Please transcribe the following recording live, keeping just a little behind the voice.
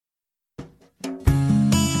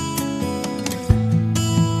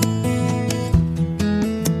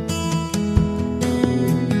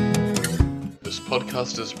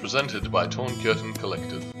podcast is presented by Torn Curtain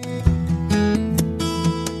Collective.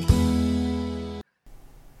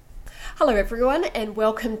 Hello everyone, and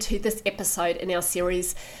welcome to this episode in our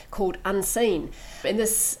series called Unseen. In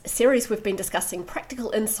this series we've been discussing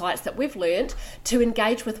practical insights that we've learned to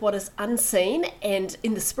engage with what is unseen and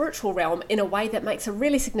in the spiritual realm in a way that makes a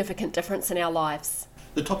really significant difference in our lives.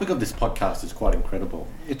 The topic of this podcast is quite incredible.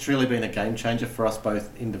 It's really been a game changer for us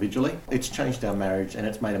both individually. It's changed our marriage and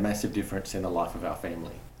it's made a massive difference in the life of our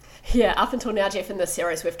family. Yeah, up until now, Jeff, in this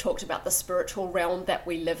series, we've talked about the spiritual realm that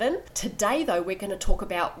we live in. Today, though, we're going to talk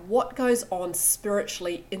about what goes on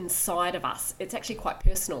spiritually inside of us. It's actually quite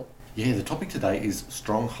personal. Yeah, the topic today is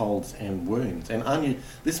strongholds and wounds. And Anya,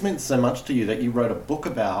 this meant so much to you that you wrote a book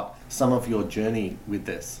about some of your journey with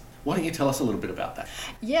this. Why don't you tell us a little bit about that?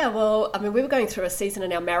 Yeah, well, we were going through a season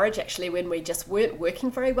in our marriage, actually, when we just weren't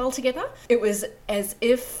working very well together. It was as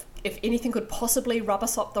if anything could possibly rub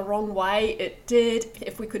us up the wrong way, it did.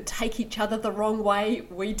 If we could take each other the wrong way,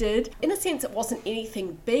 we did. In a sense, it wasn't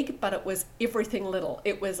anything big, but it was everything little.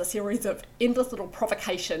 It was a series of endless little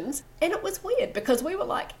provocations. And it was weird because we were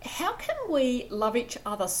like, how can we love each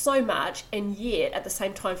other so much and yet at the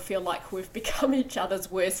same time feel like we've become each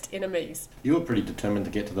other's worst enemies? You were pretty determined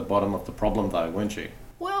to get to the bottom of the problem though, weren't you?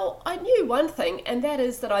 Well, I knew one thing, and that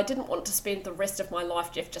is that I didn't want to spend the rest of my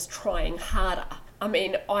life, Jeff, just trying harder.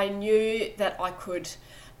 I knew that I could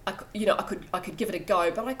give it a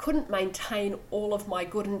go, but I couldn't maintain all of my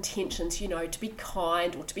good intentions, to be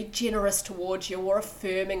kind or to be generous towards you or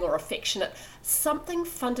affirming or affectionate. Something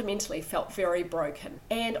fundamentally felt very broken,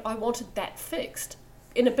 and I wanted that fixed.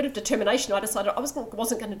 In a bit of determination, I decided I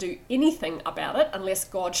wasn't going to do anything about it unless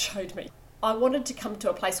God showed me. I wanted to come to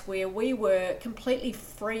a place where we were completely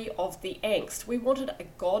free of the angst. We wanted a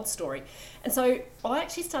God story. And so I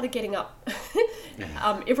actually started getting up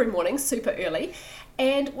every morning super early.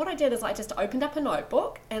 And what I did is I just opened up a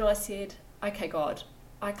notebook and I said, okay, God,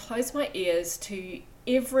 I close my ears to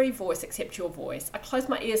every voice except your voice. I close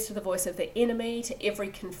my ears to the voice of the enemy, to every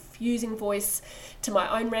confusing voice, to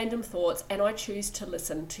my own random thoughts, and I choose to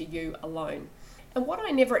listen to you alone. And what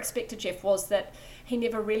I never expected, Jeff, was that he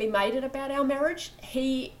never really made it about our marriage.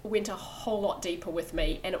 He went a whole lot deeper with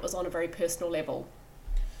me, and it was on a very personal level.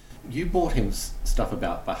 You bought him stuff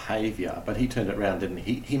about behaviour, but he turned it around, didn't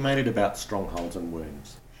he? He made it about strongholds and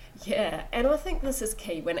wounds. Yeah, and I think this is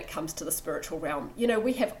key when it comes to the spiritual realm.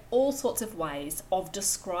 We have all sorts of ways of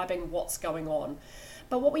describing what's going on.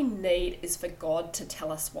 But what we need is for God to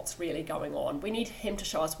tell us what's really going on. We need him to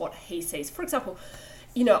show us what he sees. For example,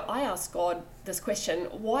 I asked God this question,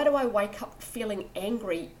 why do I wake up feeling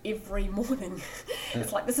angry every morning?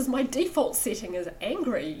 It's like, this is my default setting is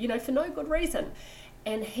angry, for no good reason.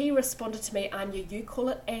 And he responded to me, Anya, you call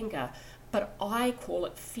it anger, but I call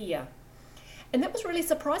it fear. And that was really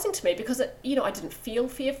surprising to me because, I didn't feel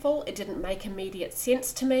fearful. It didn't make immediate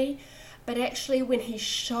sense to me. But actually, when he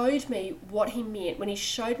showed me what he meant, when he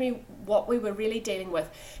showed me what we were really dealing with,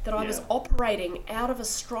 that I was operating out of a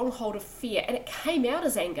stronghold of fear, and it came out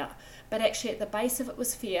as anger, but actually at the base of it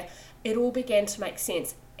was fear, it all began to make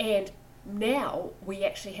sense. And now we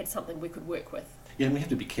actually had something we could work with. Yeah, and we have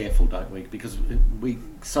to be careful, don't we? Because we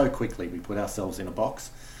so quickly we put ourselves in a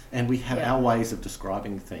box, and we have our ways of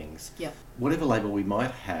describing things. Yeah. Whatever label we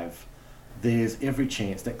might have, there's every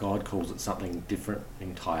chance that God calls it something different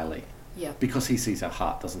entirely. Yeah. Because he sees our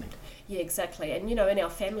heart, doesn't he? Yeah, exactly. And in our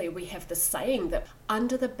family we have the saying that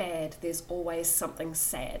under the bad there's always something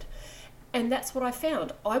sad. And that's what I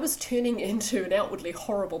found. I was turning into an outwardly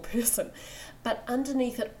horrible person, but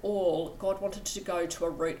underneath it all, God wanted to go to a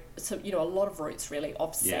root, a lot of roots really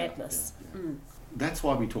of sadness. Yeah. That's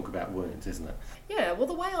why we talk about wounds, isn't it? Yeah, well,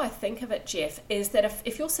 the way I think of it, Jeff, is that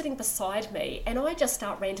if you're sitting beside me and I just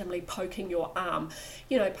start randomly poking your arm,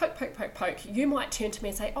 poke, you might turn to me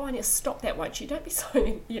and say, oh, Anya, stop that, won't you? Don't be so,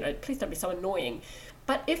 please don't be so annoying.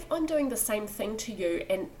 But if I'm doing the same thing to you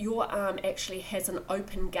and your arm actually has an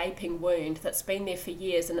open, gaping wound that's been there for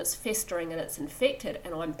years and it's festering and it's infected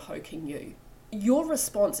and I'm poking you, your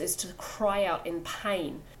response is to cry out in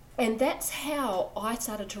pain. And that's how I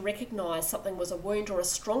started to recognise something was a wound or a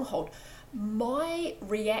stronghold. My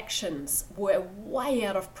reactions were way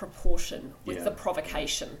out of proportion with the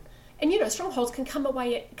provocation. And strongholds can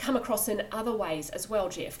come across in other ways as well,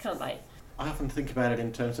 Jeff, can't they? I often think about it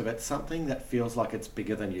in terms of it's something that feels like it's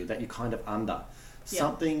bigger than you, that you're kind of under.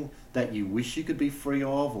 Something that you wish you could be free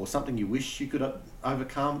of, or something you wish you could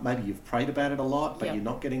overcome. Maybe you've prayed about it a lot, but you're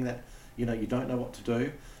not getting that, you don't know what to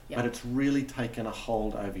do. But it's really taken a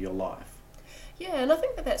hold over your life. Yeah, and I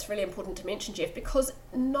think that that's really important to mention, Jeff, because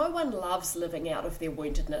no one loves living out of their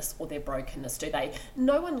woundedness or their brokenness, do they?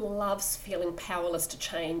 No one loves feeling powerless to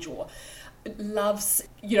change or loves,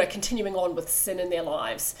 continuing on with sin in their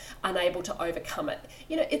lives, unable to overcome it.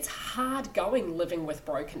 It's hard going living with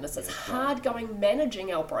brokenness. It's hard going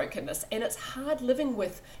managing our brokenness, and it's hard living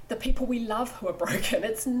with the people we love who are broken.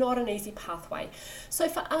 It's not an easy pathway. So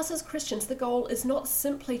for us as Christians, the goal is not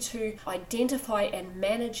simply to identify and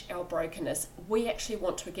manage our brokenness. We actually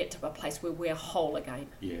want to get to a place where we're whole again.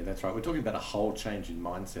 Yeah, that's right. We're talking about a whole change in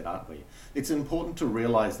mindset, aren't we? It's important to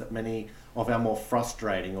realize that many of our more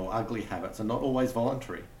frustrating or ugly habits are not always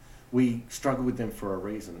voluntary. We struggle with them for a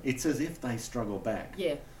reason. It's as if they struggle back.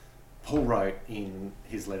 Yeah. Paul wrote in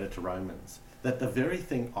his letter to Romans that the very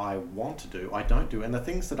thing I want to do, I don't do, and the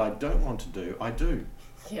things that I don't want to do, I do.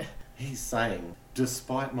 Yeah. He's saying,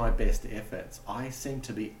 despite my best efforts, I seem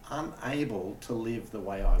to be unable to live the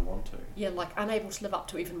way I want to. Yeah, like unable to live up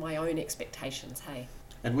to even my own expectations, hey?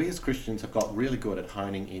 And we as Christians have got really good at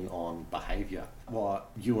honing in on behaviour. What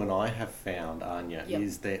you and I have found, Anya,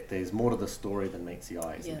 is that there's more to the story than meets the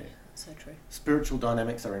eye, isn't there? So true. Spiritual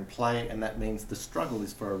dynamics are in play, and that means the struggle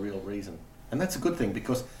is for a real reason. And that's a good thing,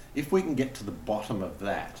 because if we can get to the bottom of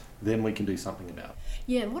that, then we can do something about it.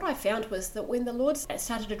 Yeah, and what I found was that when the Lord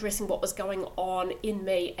started addressing what was going on in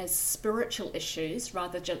me as spiritual issues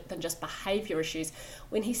rather than just behaviour issues,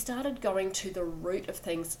 when he started going to the root of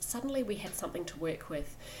things, suddenly we had something to work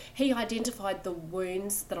with. He identified the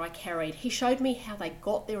wounds that I carried. He showed me how they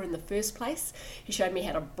got there in the first place. He showed me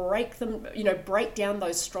how to break them, break down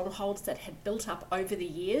those strongholds that had built up over the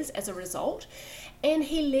years as a result. And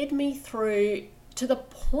he led me through to the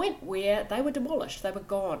point where they were demolished, they were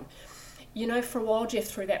gone. For a while, Jeff,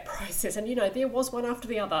 through that process, and there was one after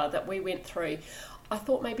the other that we went through, I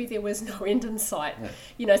thought maybe there was no end in sight.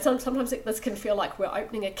 Yeah. Sometimes this can feel like we're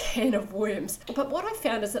opening a can of worms. But what I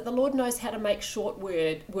found is that the Lord knows how to make short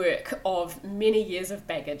work of many years of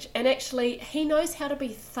baggage. And actually, he knows how to be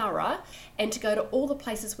thorough and to go to all the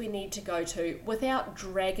places we need to go to without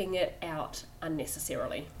dragging it out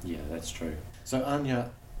unnecessarily. Yeah, that's true. So,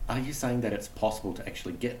 Anya, are you saying that it's possible to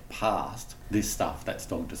actually get past this stuff that's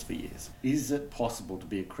dogged us for years? Is it possible to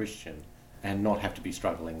be a Christian and not have to be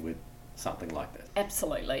struggling with something like that?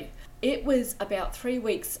 Absolutely. It was about 3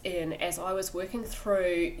 weeks in, as I was working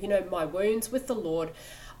through, my wounds with the Lord.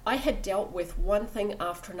 I had dealt with one thing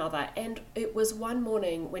after another, and it was one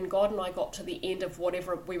morning when God and I got to the end of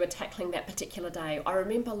whatever we were tackling that particular day. I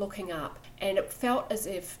remember looking up, and it felt as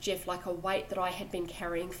if, Jeff, like a weight that I had been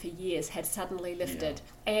carrying for years had suddenly lifted.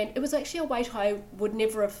 Yeah. And it was actually a weight I would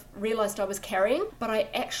never have realised I was carrying, but I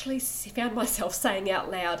actually found myself saying out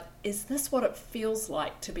loud, is this what it feels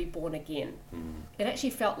like to be born again? It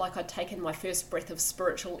actually felt like I'd taken my first breath of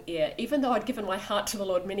spiritual air, even though I'd given my heart to the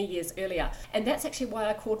Lord many years earlier. And that's actually why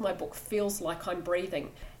I called my book Feels Like I'm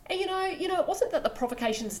Breathing. And it wasn't that the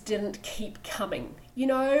provocations didn't keep coming.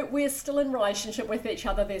 We're still in relationship with each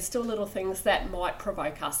other. There's still little things that might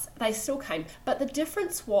provoke us. They still came. But the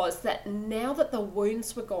difference was that now that the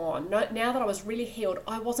wounds were gone, now that I was really healed,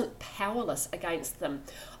 I wasn't powerless against them.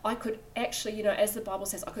 I could actually, as the Bible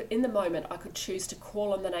says, in the moment, I could choose to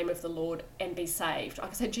call on the name of the Lord and be saved. I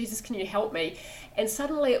could say, Jesus, can you help me? And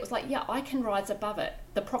suddenly it was like, yeah, I can rise above it.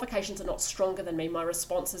 The provocations are not stronger than me. My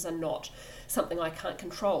responses are not something I can't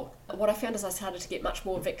control. What I found is I started to get much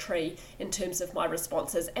more victory in terms of my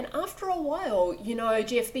responses. And after a while,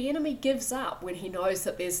 Jeff, the enemy gives up when he knows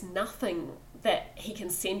that there's nothing that he can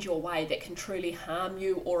send your way that can truly harm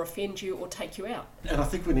you or offend you or take you out. And I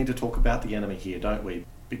think we need to talk about the enemy here, don't we?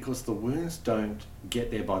 Because the wounds don't get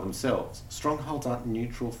there by themselves. Strongholds aren't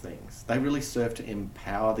neutral things. They really serve to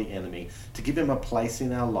empower the enemy, to give him a place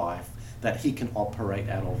in our life that he can operate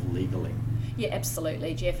out of legally. Yeah,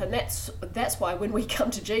 absolutely, Jeff. And that's why when we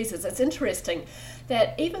come to Jesus, it's interesting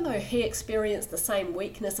that even though he experienced the same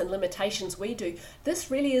weakness and limitations we do,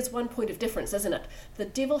 this really is one point of difference, isn't it? The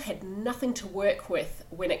devil had nothing to work with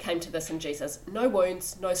when it came to this in Jesus. No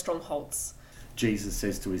wounds, no strongholds. Jesus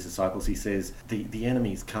says to his disciples, he says, the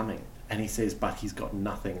enemy's coming. And he says, but he's got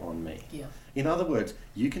nothing on me. Yeah. In other words,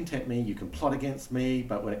 you can tempt me, you can plot against me,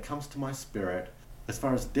 but when it comes to my spirit, as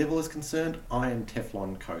far as the devil is concerned, I am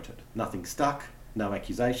Teflon coated. Nothing stuck, no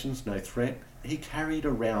accusations, no threat. He carried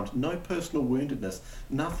around no personal woundedness.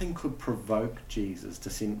 Nothing could provoke Jesus to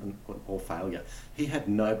sin or failure. He had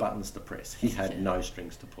no buttons to press. He had no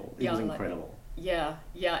strings to pull. It was incredible. Yeah,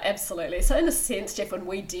 absolutely. So in a sense, Jeff, when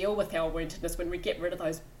we deal with our woundedness, when we get rid of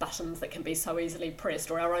those buttons that can be so easily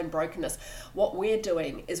pressed or our own brokenness, what we're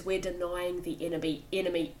doing is we're denying the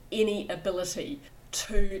enemy any ability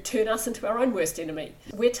to turn us into our own worst enemy.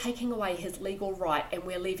 We're taking away his legal right and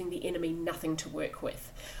we're leaving the enemy nothing to work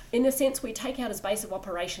with. In a sense, we take out his base of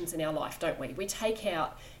operations in our life, don't we? We take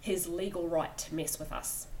out his legal right to mess with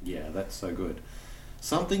us. Yeah, that's so good.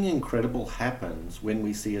 Something incredible happens when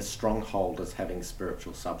we see a stronghold as having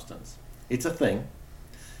spiritual substance. It's a thing,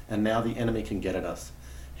 and now the enemy can get at us.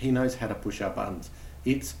 He knows how to push our buttons.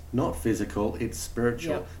 It's not physical, it's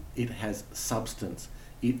spiritual. Yep. It has substance.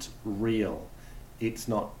 It's real. It's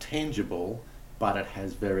not tangible, but it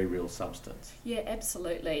has very real substance. Yeah,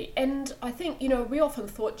 absolutely. And I think, we often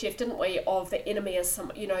thought, Jeff, didn't we, of the enemy as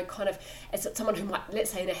some, kind of as someone who might, let's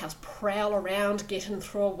say in a house, prowl around, get in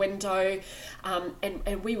through a window,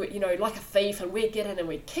 and we would, like a thief, and we'd get in and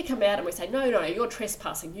we'd kick him out and we'd say, no, you're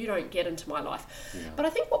trespassing, you don't get into my life. Yeah. But I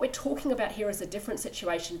think what we're talking about here is a different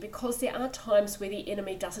situation, because there are times where the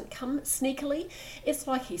enemy doesn't come sneakily. It's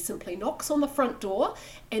like he simply knocks on the front door,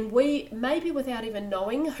 and we, maybe without even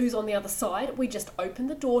knowing who's on the other side, we just open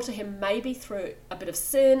the door to him, maybe through a bit of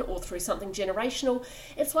sin or through something generational.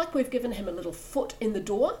 It's like we've given him a little foot in the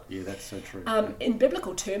door. Yeah, that's so true. In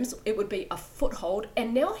biblical terms, it would be a foothold,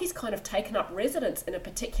 and now he's kind of taken up residence in a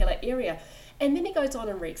particular area. And then he goes on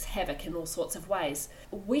and wreaks havoc in all sorts of ways.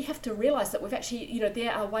 We have to realise that we've actually,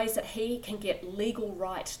 there are ways that he can get legal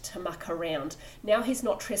right to muck around. Now he's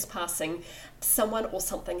not trespassing. Someone or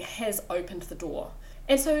something has opened the door.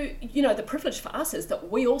 And so, the privilege for us is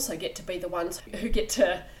that we also get to be the ones who get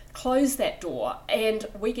to close that door, and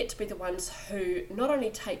we get to be the ones who not only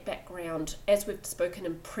take back ground, as we've spoken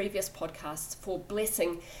in previous podcasts, for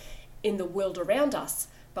blessing in the world around us,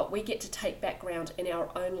 but we get to take back ground in our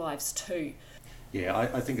own lives too. Yeah,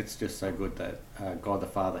 I think it's just so good that God the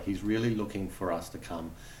Father, he's really looking for us to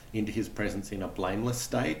come into his presence in a blameless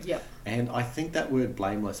state. Yep. And I think that word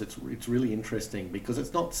blameless, it's really interesting, because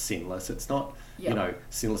it's not sinless, it's not,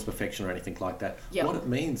 sinless perfection or anything like that. Yep. What it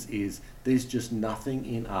means is there's just nothing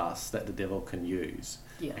in us that the devil can use.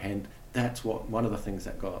 Yeah. And that's one of the things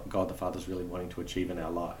that God the Father's really wanting to achieve in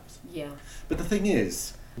our lives. Yeah. But the thing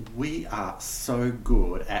is, we are so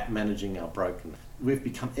good at managing our brokenness. We've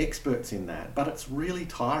become experts in that, but it's really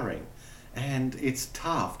tiring. And it's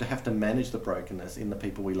tough to have to manage the brokenness in the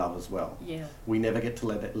people we love as well. Yeah. We never get to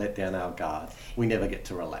let down our guard. We never get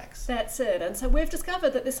to relax. That's it. And so we've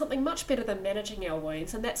discovered that there's something much better than managing our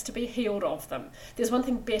wounds, and that's to be healed of them. There's one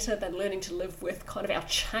thing better than learning to live with kind of our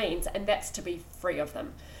chains, and that's to be free of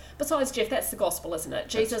them. Besides, Jeff, that's the gospel, isn't it?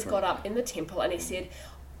 Jesus got up in the temple and he said,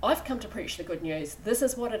 I've come to preach the good news. This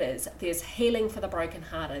is what it is. There's healing for the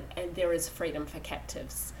brokenhearted, and there is freedom for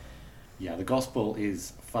captives. Yeah, the gospel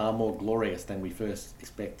is far more glorious than we first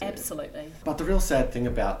expected. Absolutely. But the real sad thing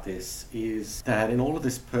about this is that in all of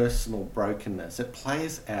this personal brokenness, it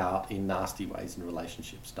plays out in nasty ways in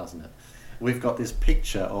relationships, doesn't it? We've got this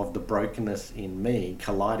picture of the brokenness in me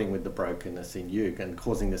colliding with the brokenness in you and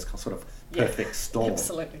causing this sort of perfect storm.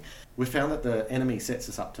 Absolutely. We found that the enemy sets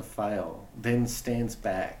us up to fail, then stands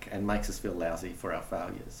back and makes us feel lousy for our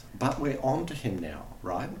failures. But we're on to him now,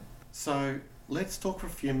 right? So let's talk for a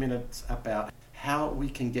few minutes about how we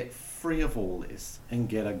can get free of all this and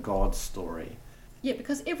get a God story. Yeah,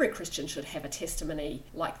 because every Christian should have a testimony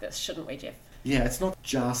like this, shouldn't we, Jeff? Yeah, it's not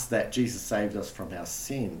just that Jesus saved us from our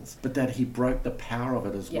sins, but that he broke the power of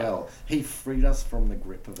it as well. He freed us from the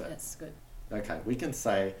grip of it. That's good. Okay, we can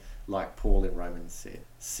say, like Paul in Romans said,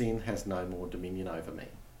 sin has no more dominion over me.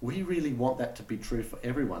 We really want that to be true for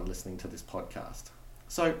everyone listening to this podcast.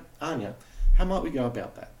 So, Anya, how might we go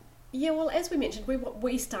about that? Yeah, well, as we mentioned,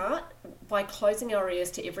 we start by closing our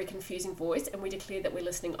ears to every confusing voice, and we declare that we're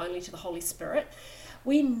listening only to the Holy Spirit.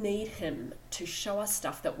 We need him to show us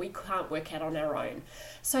stuff that we can't work out on our own.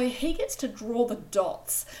 So he gets to draw the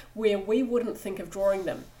dots where we wouldn't think of drawing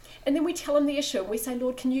them. And then we tell him the issue, and we say,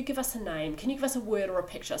 Lord, can you give us a name? Can you give us a word or a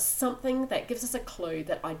picture? Something that gives us a clue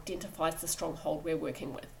that identifies the stronghold we're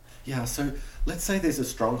working with. Yeah, so let's say there's a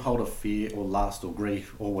stronghold of fear or lust or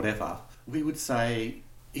grief or whatever. We would say,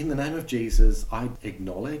 in the name of Jesus, I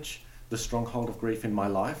acknowledge the stronghold of grief in my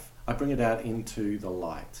life. I bring it out into the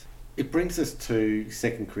light. It brings us to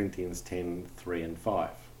 2 Corinthians 10, 3 and 5.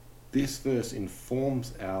 This verse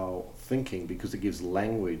informs our thinking because it gives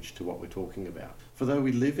language to what we're talking about. For though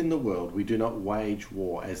we live in the world, we do not wage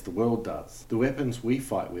war as the world does. The weapons we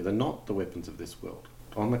fight with are not the weapons of this world.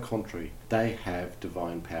 On the contrary, they have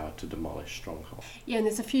divine power to demolish strongholds. Yeah, and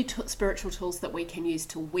there's a few spiritual tools that we can use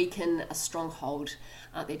to weaken a stronghold,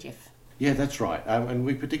 aren't there, Jeff? Yeah, that's right. And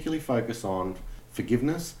we particularly focus on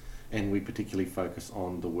forgiveness, and we particularly focus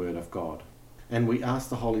on the Word of God. And we ask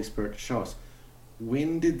the Holy Spirit to show us,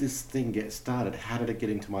 when did this thing get started? How did it get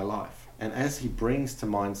into my life? And as he brings to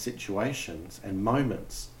mind situations and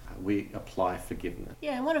moments we apply forgiveness.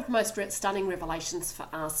 Yeah, and one of the most stunning revelations for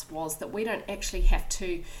us was that we don't actually have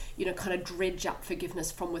to, kind of dredge up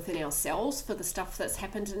forgiveness from within ourselves for the stuff that's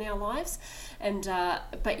happened in our lives. And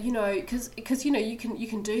but because you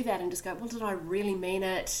can do that and just go, well, did I really mean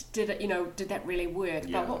it? Did that really work?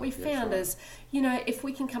 Yeah, but what we found is, if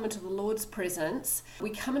we can come into the Lord's presence,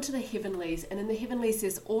 we come into the heavenlies, and in the heavenlies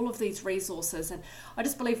there's all of these resources. And I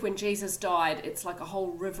just believe when Jesus died, it's like a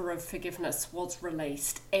whole river of forgiveness was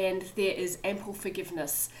released, and there is ample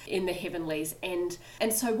forgiveness in the heavenlies. And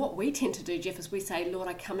so what we tend to do, Jeff, is we say, Lord,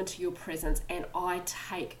 I come into your presence and I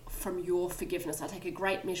take from your forgiveness. I take a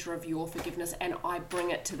great measure of your forgiveness and I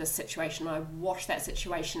bring it to this situation. I wash that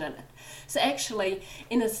situation in it. So actually,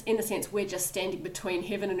 in a sense, we're just standing between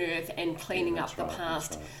heaven and earth and cleaning up the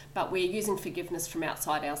past, but we're using forgiveness from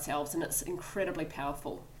outside ourselves, and it's incredibly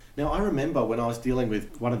powerful. Now, I remember when I was dealing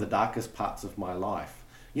with one of the darkest parts of my life,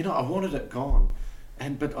 I wanted it gone,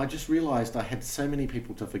 but I just realised I had so many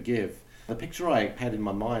people to forgive. The picture I had in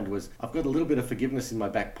my mind was, I've got a little bit of forgiveness in my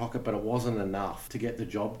back pocket, but it wasn't enough to get the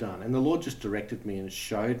job done. And the Lord just directed me and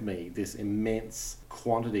showed me this immense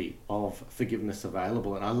quantity of forgiveness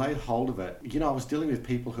available, and I laid hold of it. I was dealing with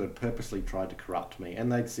people who had purposely tried to corrupt me, and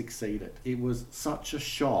they'd succeeded. It was such a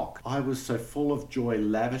shock. I was so full of joy,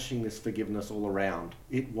 lavishing this forgiveness all around.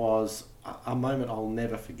 It was a moment I'll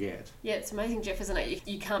never forget. Yeah, it's amazing, Jeff, isn't it?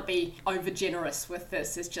 You can't be over generous with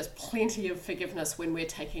this. There's just plenty of forgiveness when we're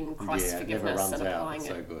taking Christ's forgiveness and applying it.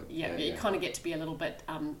 So good. Yeah, you kind of get to be a little bit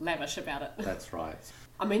lavish about it. That's right.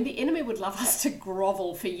 I mean, the enemy would love us to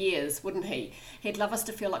grovel for years, wouldn't he? He'd love us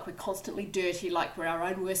to feel like we're constantly dirty, like we're our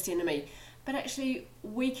own worst enemy. But actually,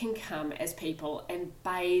 we can come as people and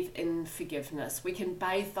bathe in forgiveness. We can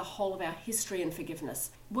bathe the whole of our history in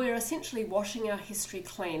forgiveness. We're essentially washing our history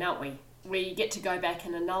clean, aren't we? We get to go back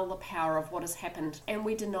and annul the power of what has happened, and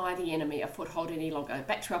we deny the enemy a foothold any longer.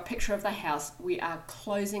 Back to our picture of the house, we are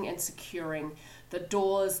closing and securing the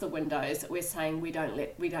doors, the windows. We're saying we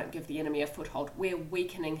don't give the enemy a foothold. We're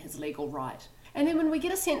weakening his legal right. And then when we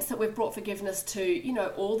get a sense that we've brought forgiveness to,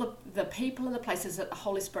 all the people and the places that the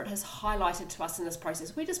Holy Spirit has highlighted to us in this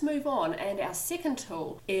process, we just move on. And our second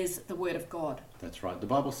tool is the Word of God. That's right. The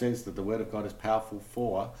Bible says that the Word of God is powerful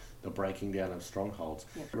for the breaking down of strongholds.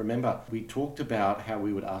 Yep. Remember, we talked about how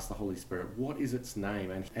we would ask the Holy Spirit, what is its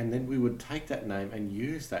name? And then we would take that name and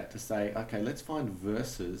use that to say, okay, let's find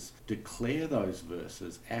verses, declare those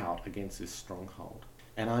verses out against this stronghold.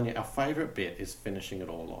 And Anya, our favourite bit is finishing it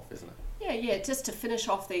all off, isn't it? Yeah, just to finish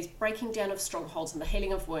off these breaking down of strongholds and the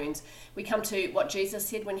healing of wounds, we come to what Jesus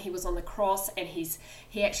said when he was on the cross, and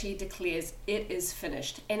he actually declares, it is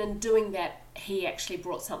finished. And in doing that, he actually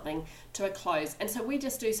brought something to a close. And so we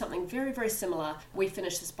just do something very, very similar. We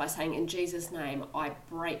finish this by saying, in Jesus' name, I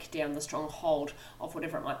break down the stronghold of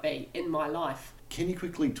whatever it might be in my life. Can you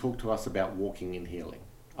quickly talk to us about walking in healing?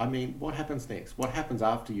 I mean, what happens next? What happens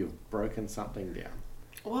after you've broken something down?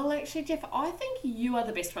 Well, actually, Jeff, I think you are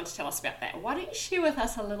the best one to tell us about that. Why don't you share with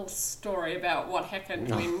us a little story about what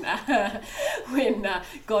happened when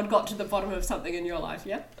God got to the bottom of something in your life,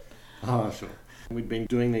 yeah? Oh, sure. We'd been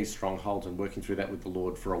doing these strongholds and working through that with the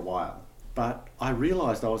Lord for a while. But I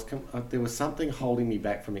realised there was something holding me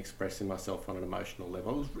back from expressing myself on an emotional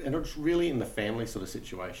level. And it was really in the family sort of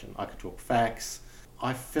situation. I could talk facts.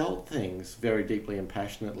 I felt things very deeply and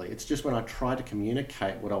passionately. It's just when I tried to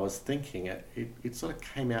communicate what I was thinking, it sort of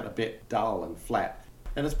came out a bit dull and flat.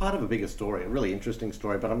 And it's part of a bigger story, a really interesting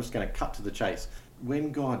story, but I'm just going to cut to the chase.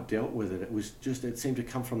 When God dealt with it, it seemed to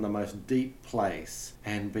come from the most deep place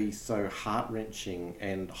and be so heart-wrenching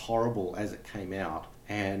and horrible as it came out.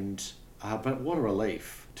 But what a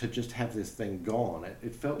relief to just have this thing gone.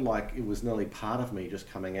 It felt like it was nearly part of me just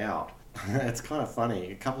coming out. It's kind of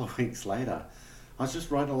funny. A couple of weeks later, I was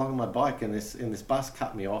just riding along on my bike and this bus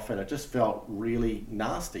cut me off, and it just felt really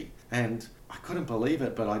nasty. And I couldn't believe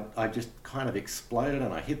it, but I just kind of exploded,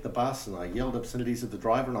 and I hit the bus and I yelled obscenities at the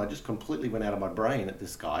driver, and I just completely went out of my brain at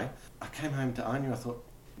this guy. I came home to Anya, I thought,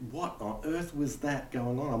 what on earth was that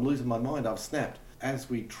going on? I'm losing my mind, I've snapped.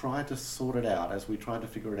 As we tried to sort it out, as we tried to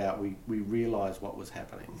figure it out, we realised what was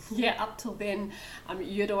happening. Yeah, up till then,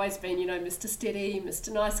 you'd always been, Mr. Steady,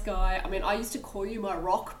 Mr. Nice Guy. I mean, I used to call you my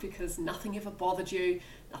rock because nothing ever bothered you,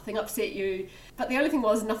 nothing upset you. But the only thing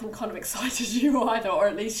was, nothing kind of excited you either, or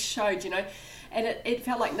at least showed, And it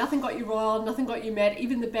felt like nothing got you riled, nothing got you mad,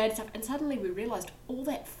 even the bad stuff. And suddenly we realised all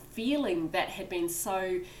that feeling that had been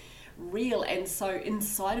so real and so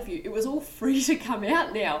inside of you. It was all free to come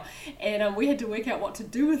out now, and we had to work out what to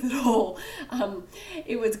do with it all.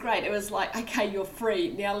 It was great. It was like, okay, you're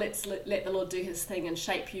free now. Let's let the Lord do His thing and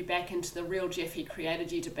shape you back into the real Jeff He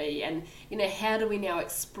created you to be. And how do we now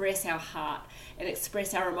express our heart and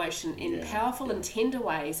express our emotion in powerful and tender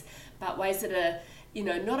ways, but ways that are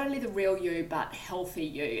not only the real you, but healthy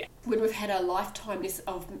you. When we've had a lifetime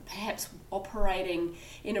of perhaps operating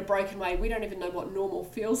in a broken way, we don't even know what normal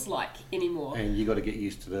feels like anymore. And you got to get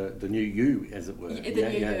used to the new you, as it were. The new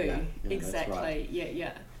you. Yeah, exactly. That's right.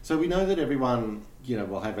 Yeah. So we know that everyone,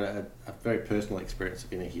 will have a very personal experience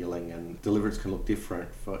of inner healing, and deliverance can look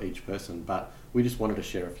different for each person, but we just wanted to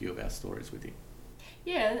share a few of our stories with you.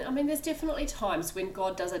 Yeah, I mean, there's definitely times when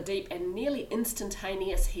God does a deep and nearly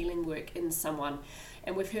instantaneous healing work in someone.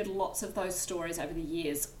 And we've heard lots of those stories over the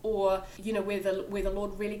years. Or, where the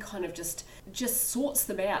Lord really kind of just sorts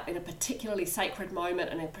them out in a particularly sacred moment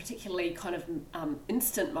and a particularly kind of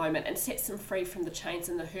instant moment and sets them free from the chains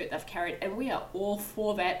and the hurt they've carried. And we are all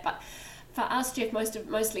for that. But for us, Jeff,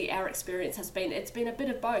 mostly our experience it's been a bit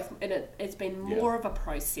of both, and it's been more of a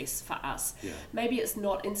process for us. Yeah. Maybe it's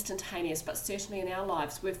not instantaneous, but certainly in our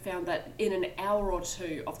lives, we've found that in an hour or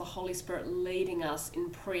two of the Holy Spirit leading us in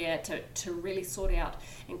prayer to really sort out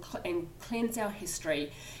and cleanse our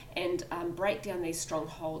history and break down these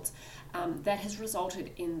strongholds, that has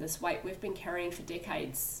resulted in this weight we've been carrying for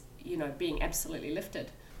decades, being absolutely lifted.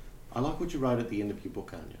 I like what you wrote at the end of your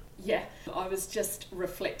book, Anya. Yeah, I was just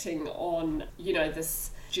reflecting on,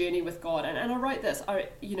 this journey with God. And I wrote this,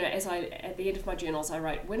 at the end of my journals, I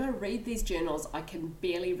wrote, when I read these journals, I can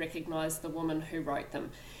barely recognise the woman who wrote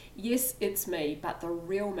them. Yes, it's me, but the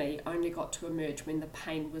real me only got to emerge when the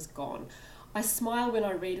pain was gone. I smile when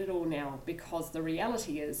I read it all now, because the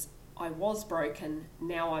reality is, I was broken,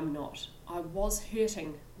 now I'm not. I was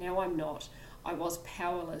hurting, now I'm not. I was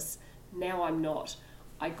powerless, now I'm not.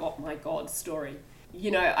 I got my God story.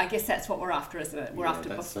 I guess that's what we're after, isn't it? We're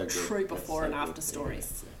after true before and after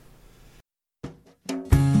stories. Yeah.